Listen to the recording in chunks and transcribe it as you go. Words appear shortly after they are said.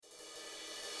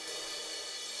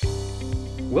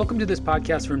Welcome to this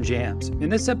podcast from JAMS. In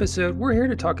this episode, we're here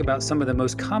to talk about some of the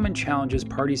most common challenges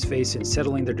parties face in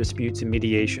settling their disputes in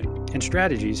mediation and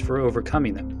strategies for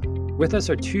overcoming them. With us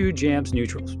are two JAMS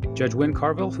neutrals, Judge Wynne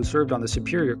Carvill, who served on the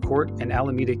Superior Court in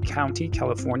Alameda County,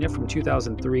 California from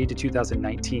 2003 to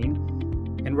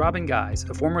 2019, and Robin Gise,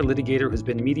 a former litigator who's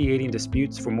been mediating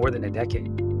disputes for more than a decade.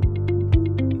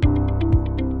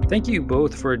 Thank you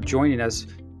both for joining us.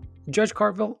 Judge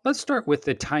Carvill, let's start with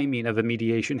the timing of a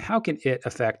mediation. How can it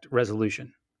affect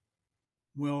resolution?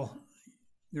 Well,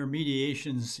 there are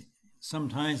mediations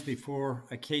sometimes before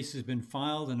a case has been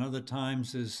filed and other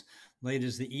times as late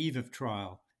as the eve of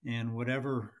trial. And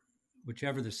whichever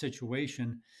the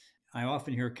situation, I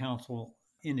often hear counsel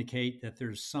indicate that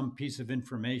there's some piece of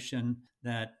information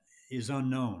that is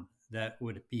unknown that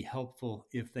would be helpful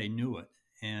if they knew it.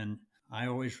 And I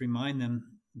always remind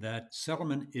them that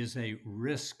settlement is a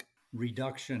risk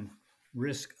reduction,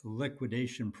 risk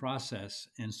liquidation process,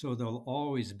 and so there'll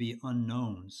always be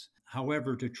unknowns.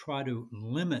 However, to try to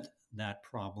limit that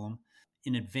problem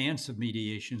in advance of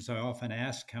mediations, I often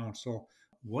ask counsel,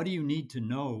 what do you need to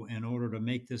know in order to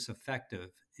make this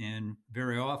effective? And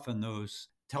very often those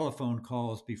telephone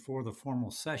calls before the formal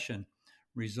session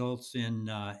results in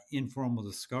informal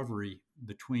discovery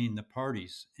between the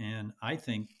parties. And I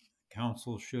think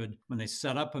counsel should, when they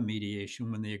set up a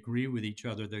mediation, when they agree with each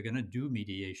other they're going to do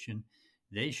mediation,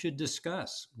 they should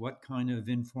discuss what kind of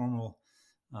informal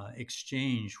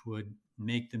exchange would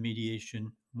make the mediation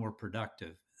more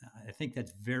productive. I think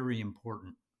that's very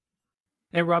important.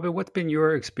 And Robin, what's been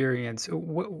your experience?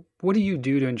 What do you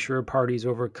do to ensure parties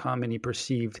overcome any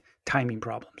perceived timing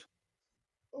problems?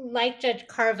 Like Judge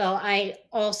Carvill, I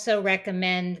also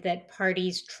recommend that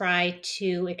parties try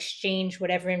to exchange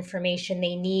whatever information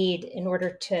they need in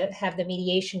order to have the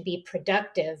mediation be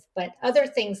productive. But other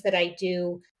things that I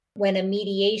do when a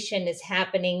mediation is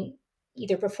happening,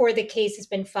 either before the case has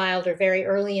been filed or very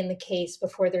early in the case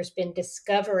before there's been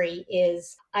discovery,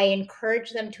 is I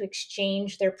encourage them to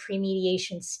exchange their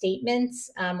pre-mediation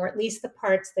statements, or at least the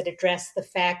parts that address the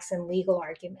facts and legal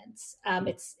arguments.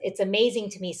 It's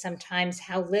amazing to me sometimes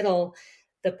how little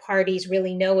the parties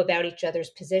really know about each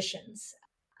other's positions.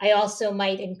 I also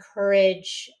might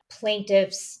encourage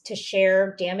plaintiffs to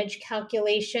share damage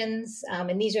calculations,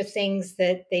 and these are things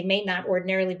that they may not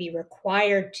ordinarily be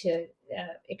required to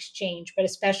exchange, but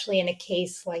especially in a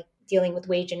case like dealing with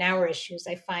wage and hour issues,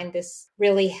 I find this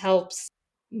really helps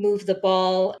move the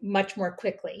ball much more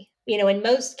quickly. In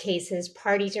most cases,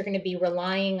 parties are going to be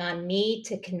relying on me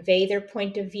to convey their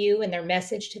point of view and their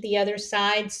message to the other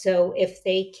side. So if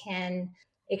they can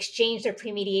exchange their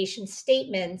pre-mediation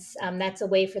statements, that's a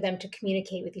way for them to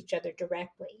communicate with each other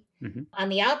directly. Mm-hmm. On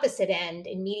the opposite end,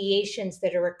 in mediations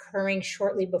that are occurring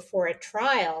shortly before a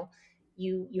trial,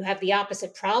 you have the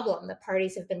opposite problem. The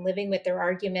parties have been living with their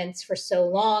arguments for so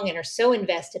long and are so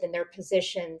invested in their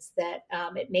positions that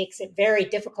it makes it very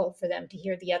difficult for them to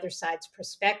hear the other side's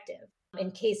perspective.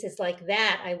 In cases like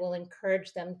that, I will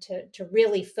encourage them to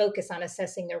really focus on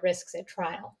assessing their risks at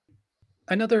trial.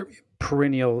 Another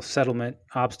perennial settlement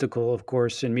obstacle, of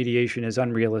course, in mediation is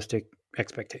unrealistic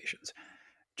expectations.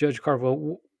 Judge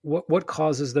Carvill, what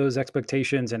causes those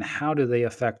expectations and how do they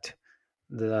affect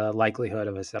the likelihood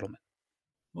of a settlement?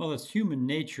 Well, it's human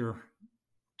nature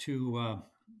to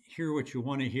hear what you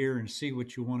want to hear and see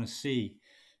what you want to see.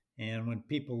 And when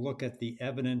people look at the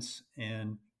evidence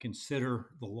and consider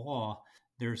the law,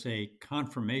 there's a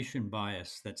confirmation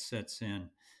bias that sets in,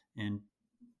 and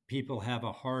people have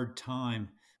a hard time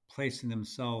placing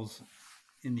themselves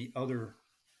in the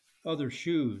other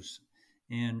shoes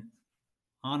and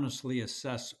honestly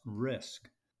assess risk.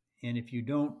 And if you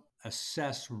don't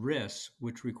assess risk,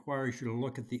 which requires you to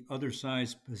look at the other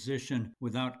side's position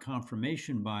without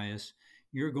confirmation bias,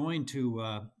 you're going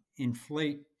to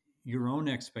inflate your own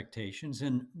expectations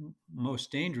and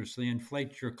most dangerously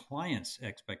inflate your client's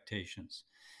expectations.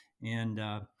 And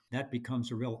that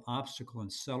becomes a real obstacle in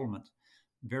settlement.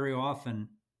 Very often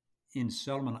in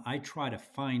settlement, I try to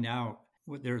find out,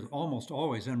 there's almost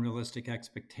always unrealistic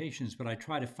expectations, but I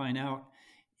try to find out,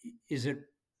 is it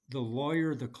the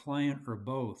lawyer, the client, or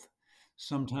both?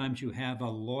 Sometimes you have a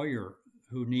lawyer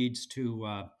who needs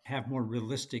to have more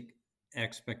realistic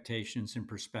expectations and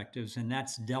perspectives, and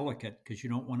that's delicate because you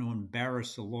don't want to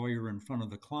embarrass the lawyer in front of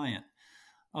the client.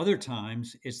 Other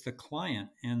times, it's the client,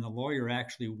 and the lawyer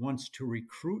actually wants to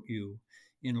recruit you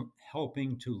in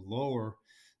helping to lower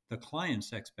the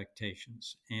client's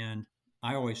expectations. And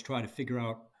I always try to figure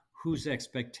out whose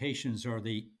expectations are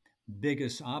the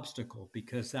biggest obstacle,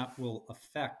 because that will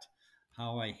affect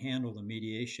how I handle the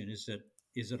mediation. Is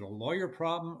it a lawyer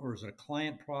problem, or is it a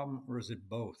client problem, or is it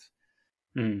both?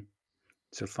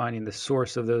 So finding the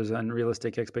source of those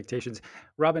unrealistic expectations.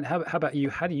 Robin, how about you?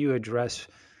 How do you address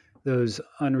those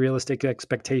unrealistic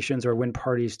expectations or when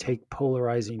parties take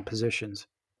polarizing positions?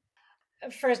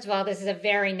 First of all, this is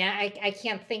I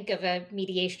can't think of a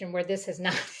mediation where this has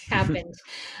not happened.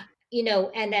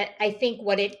 And I think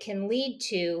what it can lead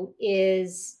to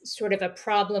is sort of a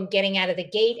problem getting out of the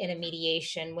gate in a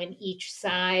mediation when each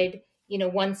side,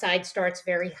 one side starts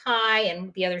very high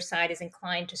and the other side is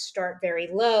inclined to start very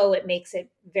low. It makes it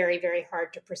very, very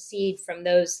hard to proceed from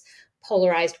those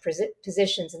polarized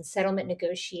positions in settlement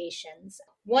negotiations.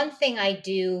 One thing I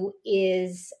do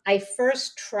is I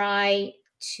first try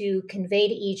to convey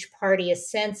to each party a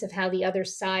sense of how the other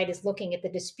side is looking at the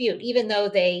dispute. Even though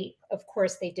of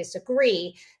course, they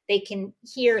disagree, they can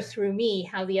hear through me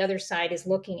how the other side is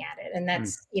looking at it. And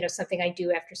that's, something I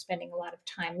do after spending a lot of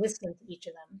time listening to each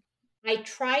of them. I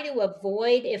try to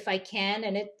avoid, if I can,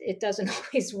 and it doesn't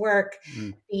always work,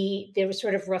 the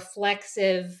sort of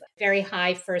reflexive, very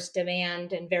high first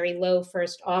demand and very low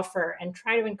first offer, and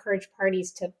try to encourage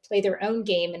parties to play their own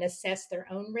game and assess their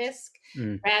own risk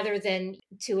rather than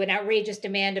to an outrageous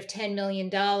demand of $10 million.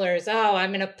 Oh,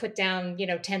 I'm going to put down,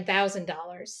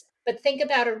 $10,000. But think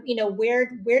about,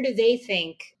 where do they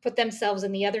think, put themselves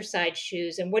in the other side's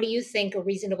shoes? And what do you think a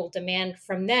reasonable demand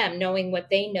from them, knowing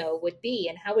what they know would be?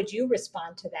 And how would you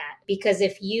respond to that? Because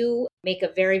if you make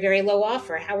a very, very low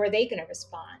offer, how are they going to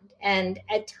respond? And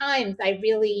at times,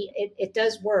 it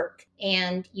does work.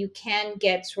 And you can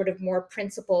get sort of more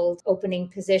principled opening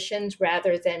positions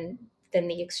rather than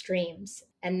the extremes.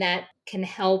 And that can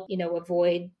help,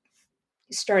 avoid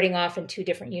starting off in two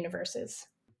different universes.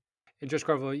 And Judge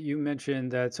Carvill, you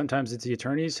mentioned that sometimes it's the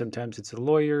attorneys, sometimes it's the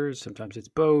lawyers, sometimes it's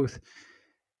both.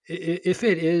 If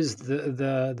it is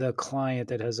the client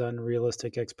that has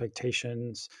unrealistic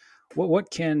expectations, what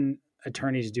can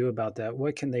attorneys do about that?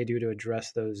 What can they do to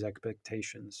address those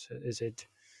expectations? Is it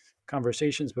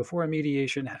conversations before a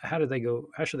mediation? How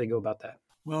should they go about that?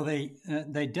 Well, they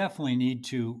definitely need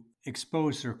to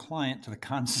expose their client to the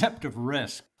concept of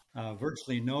risk.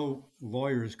 Virtually no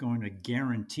lawyer is going to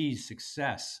guarantee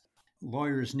success.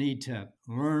 Lawyers need to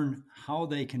learn how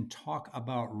they can talk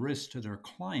about risk to their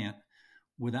client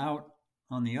without,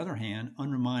 on the other hand,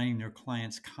 undermining their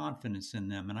client's confidence in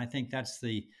them. And I think that's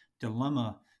the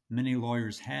dilemma many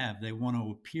lawyers have. They want to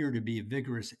appear to be a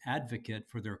vigorous advocate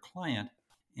for their client,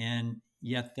 and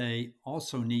yet they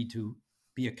also need to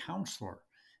be a counselor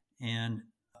and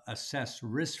assess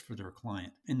risk for their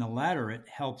client. In the latter, it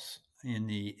helps in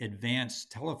the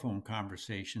advanced telephone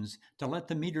conversations to let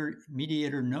the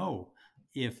mediator know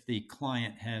if the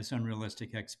client has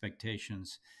unrealistic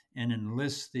expectations and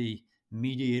enlist the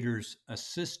mediator's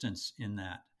assistance in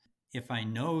that. If I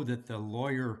know that the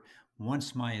lawyer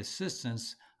wants my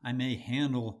assistance, I may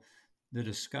handle the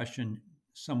discussion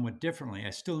somewhat differently.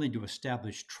 I still need to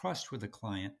establish trust with the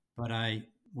client, but I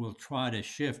will try to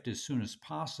shift as soon as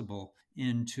possible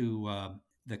into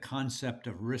the concept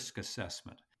of risk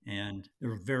assessment. And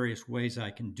there are various ways I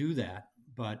can do that,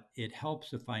 but it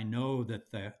helps if I know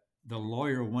that the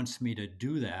lawyer wants me to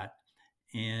do that.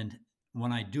 And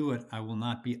when I do it, I will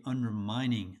not be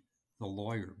undermining the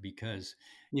lawyer, because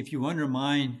if you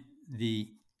undermine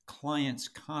the client's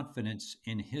confidence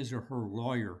in his or her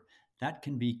lawyer, that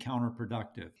can be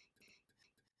counterproductive.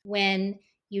 When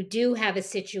you do have a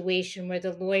situation where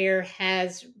the lawyer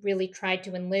has really tried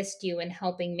to enlist you in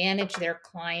helping manage their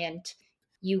client,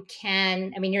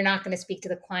 you're not going to speak to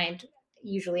the client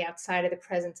usually outside of the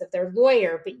presence of their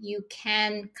lawyer, but you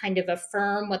can kind of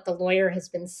affirm what the lawyer has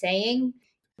been saying,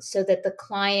 so that if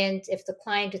the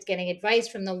client is getting advice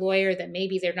from the lawyer that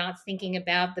maybe they're not thinking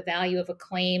about the value of a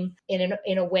claim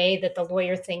in a way that the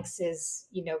lawyer thinks is,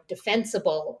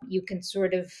 defensible, you can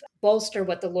sort of bolster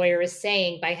what the lawyer is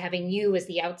saying by having you as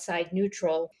the outside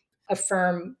neutral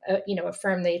affirm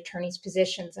the attorney's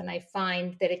positions. And I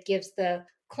find that it gives the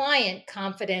client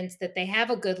confidence that they have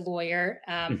a good lawyer,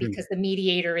 because the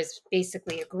mediator is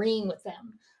basically agreeing with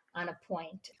them on a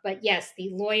point. But yes, the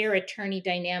lawyer-attorney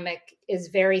dynamic is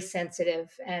very sensitive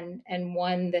and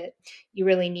one that you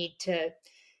really need to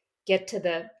get to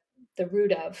the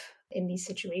root of in these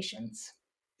situations.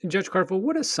 Judge Carvill,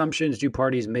 what assumptions do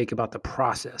parties make about the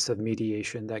process of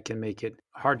mediation that can make it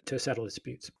hard to settle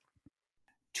disputes?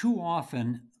 Too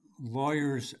often,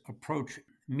 lawyers approach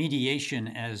mediation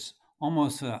as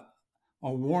almost a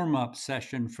warm-up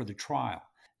session for the trial.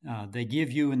 They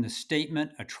give you in the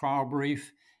statement a trial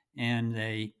brief, and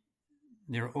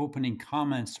their opening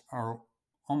comments are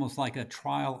almost like a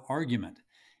trial argument.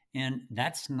 And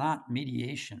that's not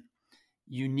mediation.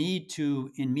 You need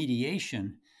to, in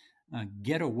mediation,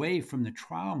 get away from the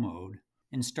trial mode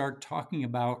and start talking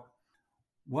about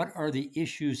what are the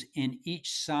issues in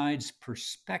each side's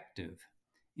perspective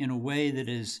in a way that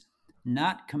is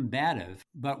not combative,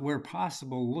 but where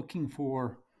possible, looking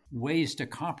for ways to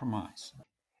compromise.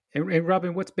 And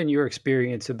Robin, what's been your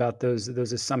experience about those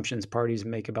assumptions parties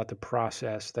make about the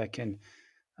process that can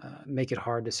make it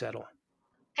hard to settle?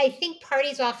 I think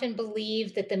parties often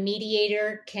believe that the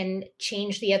mediator can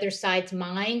change the other side's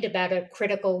mind about a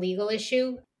critical legal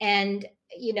issue. And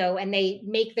they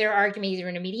make their argument either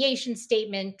in a mediation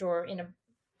statement or in a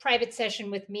private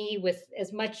session with me with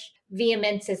as much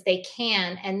vehemence as they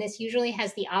can. And this usually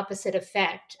has the opposite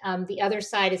effect. The other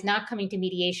side is not coming to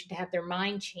mediation to have their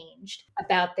mind changed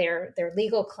about their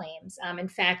legal claims. In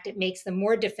fact, it makes them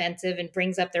more defensive and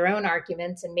brings up their own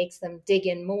arguments and makes them dig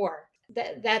in more.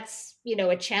 That's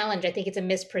a challenge. I think it's a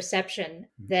misperception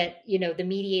that the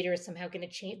mediator is somehow going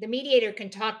to change. The mediator can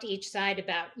talk to each side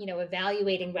about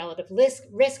evaluating relative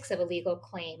risks of a legal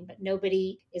claim, but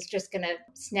nobody is just going to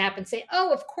snap and say,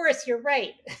 oh, of course you're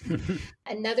right.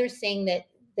 Another thing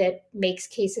that makes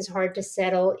cases hard to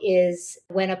settle is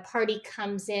when a party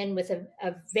comes in with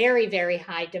a very, very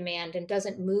high demand and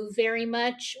doesn't move very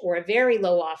much, or a very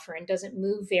low offer and doesn't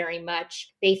move very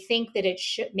much. They think that it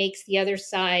makes the other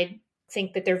side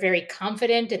think that they're very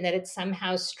confident and that it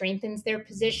somehow strengthens their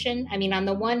position. I mean, on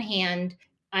the one hand,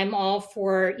 I'm all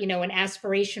for, an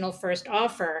aspirational first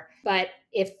offer, but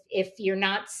if you're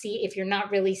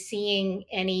not really seeing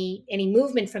any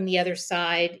movement from the other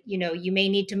side, you may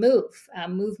need to move.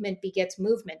 Movement begets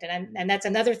movement, and that's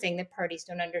another thing that parties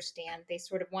don't understand. They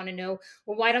sort of want to know,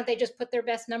 well, why don't they just put their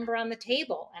best number on the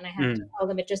table? And I have to tell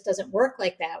them it just doesn't work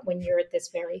like that when you're at this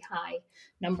very high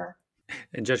number.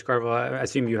 And Judge Carvill, I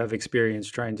assume you have experience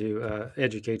trying to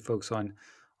educate folks on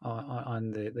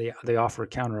the offer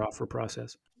counteroffer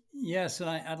process. Yes, and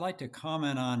I'd like to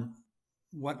comment on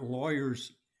what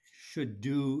lawyers should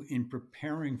do in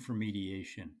preparing for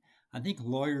mediation. I think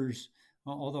lawyers,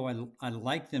 although I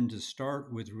like them to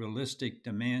start with realistic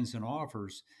demands and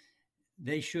offers,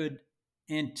 they should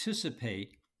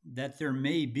anticipate that there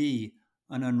may be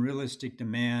an unrealistic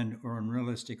demand or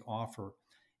unrealistic offer.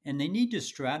 And they need to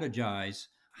strategize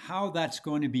how that's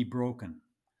going to be broken.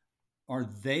 Are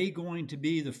they going to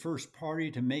be the first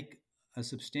party to make a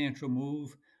substantial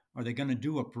move? Are they going to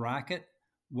do a bracket?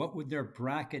 What would their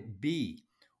bracket be?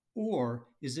 Or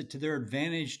is it to their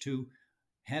advantage to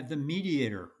have the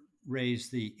mediator raise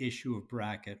the issue of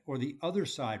bracket or the other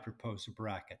side propose a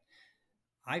bracket?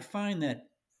 I find that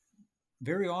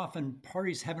very often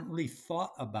parties haven't really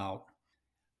thought about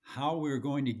how we're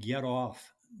going to get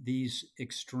off these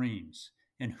extremes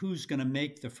and who's going to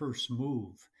make the first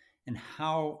move and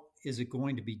how is it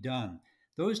going to be done.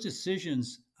 Those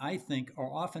decisions, I think,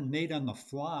 are often made on the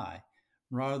fly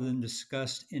rather than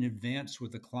discussed in advance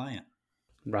with the client.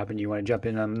 Robin, you want to jump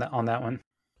in on that one?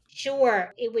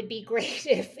 Sure. It would be great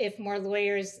if more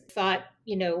lawyers thought,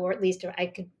 or at least I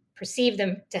could perceive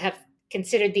them to have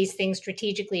considered these things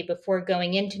strategically before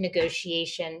going into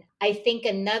negotiation. I think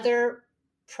another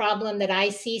problem that I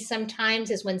see sometimes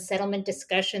is when settlement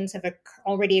discussions have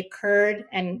already occurred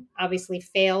and obviously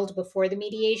failed before the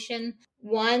mediation.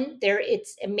 One,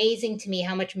 it's amazing to me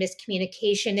how much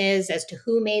miscommunication is as to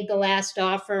who made the last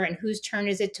offer and whose turn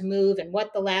is it to move and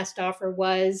what the last offer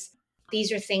was.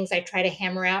 These are things I try to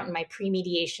hammer out in my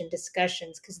pre-mediation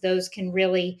discussions because those can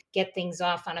really get things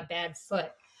off on a bad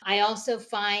foot. I also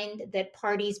find that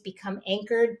parties become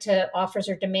anchored to offers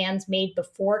or demands made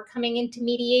before coming into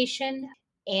mediation.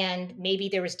 And maybe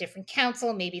there was different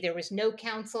counsel, maybe there was no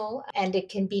counsel, and it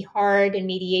can be hard in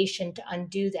mediation to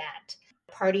undo that.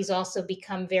 Parties also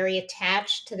become very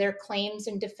attached to their claims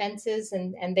and defenses,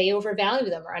 and they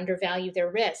overvalue them or undervalue their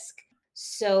risk.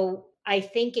 So I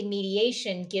think in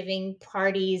mediation, giving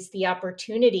parties the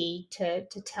opportunity to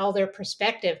tell their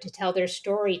perspective, to tell their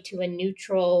story to a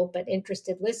neutral but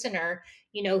interested listener,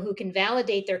 who can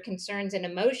validate their concerns and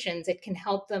emotions, it can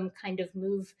help them kind of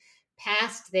move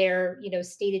past their,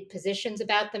 stated positions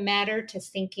about the matter to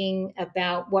thinking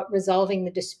about what resolving the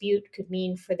dispute could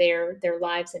mean for their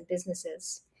lives and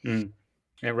businesses. And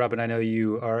Robin, I know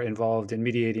you are involved in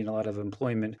mediating a lot of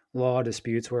employment law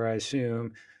disputes where I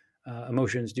assume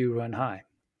emotions do run high.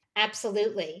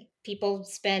 Absolutely. People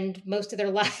spend most of their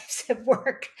lives at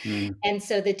work. And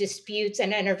so the disputes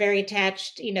and are very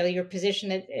attached, your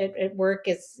position at work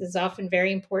is often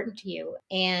very important to you.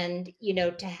 And,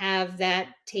 to have that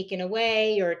taken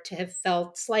away or to have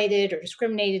felt slighted or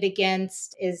discriminated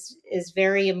against is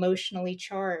very emotionally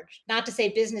charged. Not to say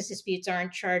business disputes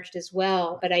aren't charged as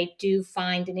well, but I do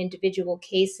find in individual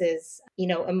cases,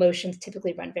 emotions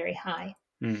typically run very high.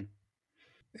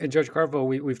 And Judge Carvill,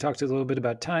 we've talked a little bit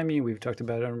about timing. We've talked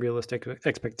about unrealistic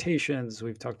expectations.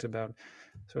 We've talked about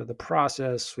sort of the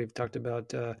process. We've talked about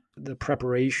the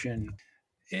preparation.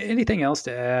 Anything else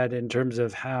to add in terms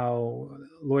of how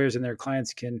lawyers and their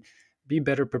clients can be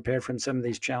better prepared from some of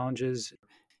these challenges?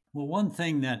 Well, one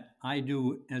thing that I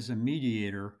do as a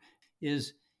mediator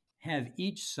is have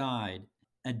each side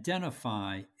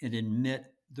identify and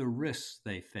admit the risks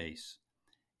they face.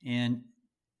 And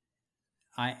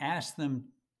I ask them,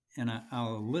 and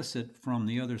I'll elicit from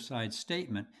the other side's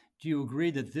statement, do you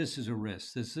agree that this is a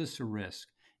risk? Is this a risk?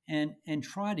 And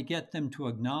try to get them to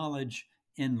acknowledge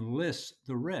and list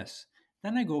the risks.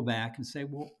 Then I go back and say,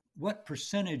 well, what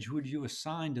percentage would you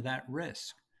assign to that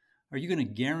risk? Are you going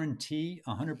to guarantee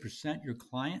 100% your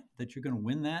client that you're going to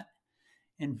win that?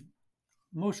 And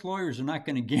most lawyers are not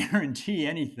going to guarantee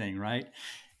anything, right?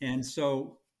 And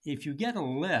so if you get a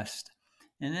list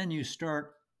and then you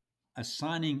start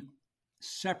assigning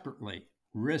separately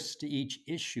risks to each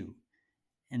issue,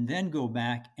 and then go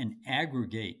back and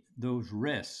aggregate those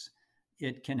risks,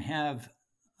 it can have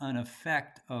an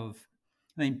effect of,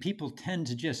 people tend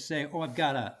to just say, oh, I've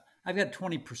got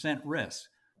 20% risk.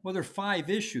 Well, there are 5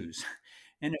 issues.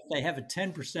 And if they have a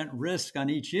 10% risk on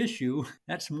each issue,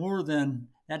 that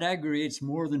aggregates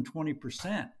more than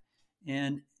 20%.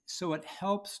 And so it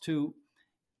helps to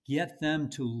get them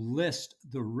to list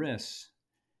the risks,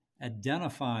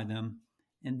 identify them,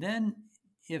 and then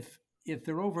if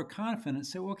they're overconfident,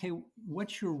 say, well, okay,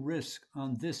 what's your risk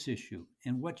on this issue?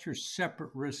 And what's your separate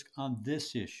risk on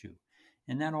this issue?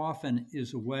 And that often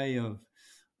is a way of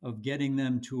getting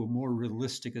them to a more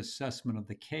realistic assessment of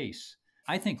the case.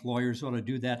 I think lawyers ought to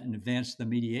do that in advance of the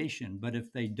mediation, but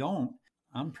if they don't,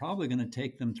 I'm probably going to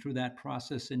take them through that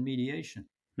process in mediation.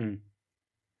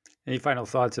 Any final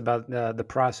thoughts about the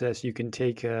process you can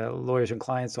take lawyers and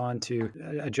clients on to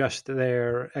adjust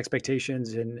their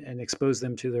expectations and expose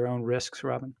them to their own risks,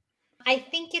 Robin? I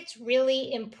think it's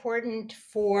really important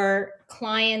for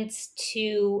clients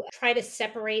to try to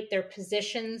separate their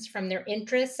positions from their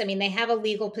interests. They have a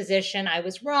legal position. I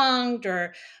was wronged,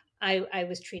 or I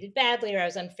was treated badly, or I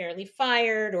was unfairly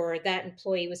fired, or that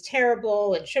employee was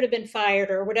terrible and should have been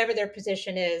fired, or whatever their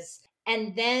position is.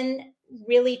 And then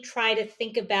really try to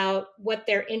think about what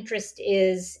their interest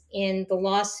is in the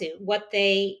lawsuit,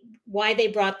 why they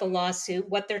brought the lawsuit,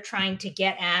 what they're trying to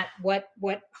get at, what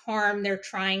harm they're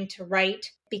trying to right.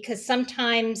 Because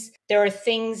sometimes there are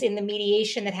things in the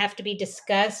mediation that have to be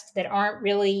discussed that aren't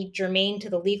really germane to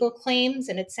the legal claims.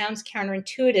 And it sounds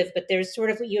counterintuitive, but there's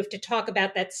you have to talk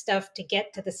about that stuff to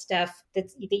get to the stuff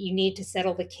that you need to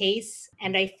settle the case.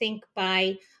 And I think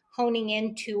by honing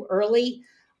in too early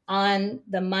on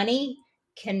the money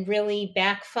can really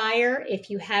backfire if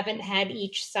you haven't had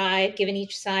given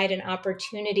each side an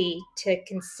opportunity to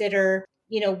consider,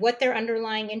 what their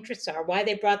underlying interests are, why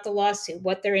they brought the lawsuit,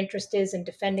 what their interest is in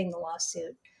defending the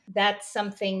lawsuit. That's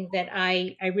something that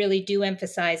I really do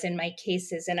emphasize in my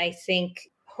cases, and I think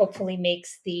hopefully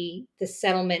makes the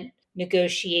settlement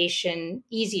negotiation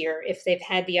easier if they've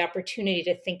had the opportunity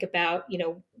to think about,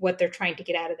 what they're trying to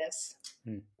get out of this.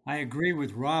 I agree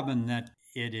with Robin that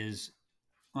it is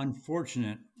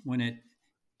unfortunate when it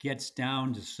gets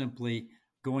down to simply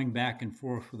going back and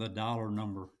forth with a dollar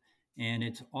number. And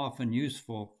it's often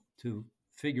useful to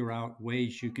figure out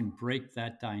ways you can break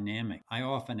that dynamic. I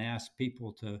often ask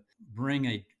people to bring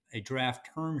a draft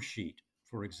term sheet,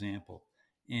 for example,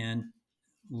 and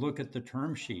look at the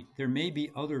term sheet. There may be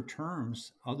other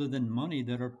terms other than money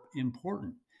that are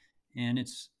important. And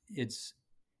it's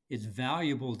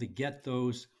valuable to get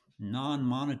those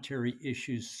non-monetary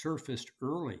issues surfaced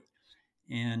early.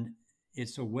 And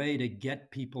it's a way to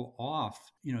get people off,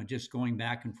 just going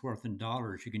back and forth in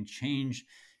dollars. You can change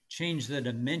the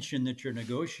dimension that you're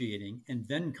negotiating and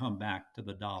then come back to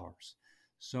the dollars.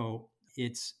 So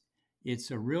it's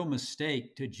a real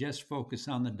mistake to just focus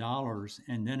on the dollars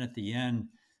and then at the end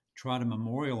try to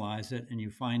memorialize it, and you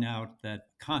find out that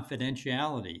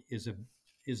confidentiality is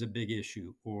a big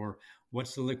issue, or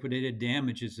what's the liquidated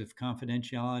damages if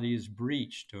confidentiality is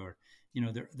breached, or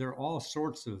there are all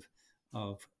sorts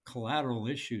of collateral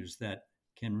issues that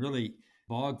can really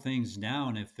bog things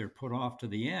down if they're put off to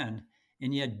the end.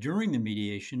 And yet during the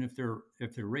mediation, if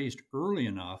they're raised early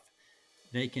enough,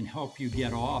 they can help you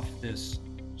get off this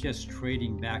just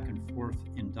trading back and forth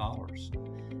in dollars.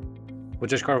 Well,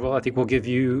 Judge Carvill, I think we'll give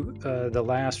you the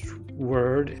last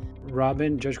word.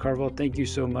 Robin, Judge Carvill, thank you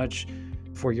so much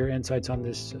for your insights on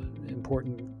this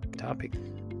important topic.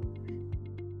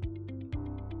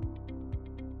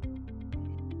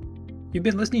 You've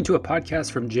been listening to a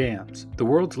podcast from JAMS, the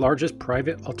world's largest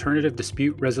private alternative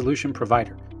dispute resolution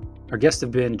provider. Our guests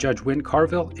have been Judge Wynne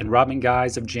Carvill and Robin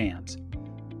Gise of JAMS.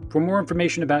 For more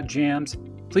information about JAMS,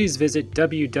 please visit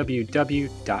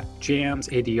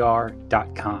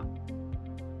www.jamsadr.com.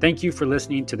 Thank you for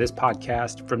listening to this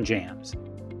podcast from JAMS.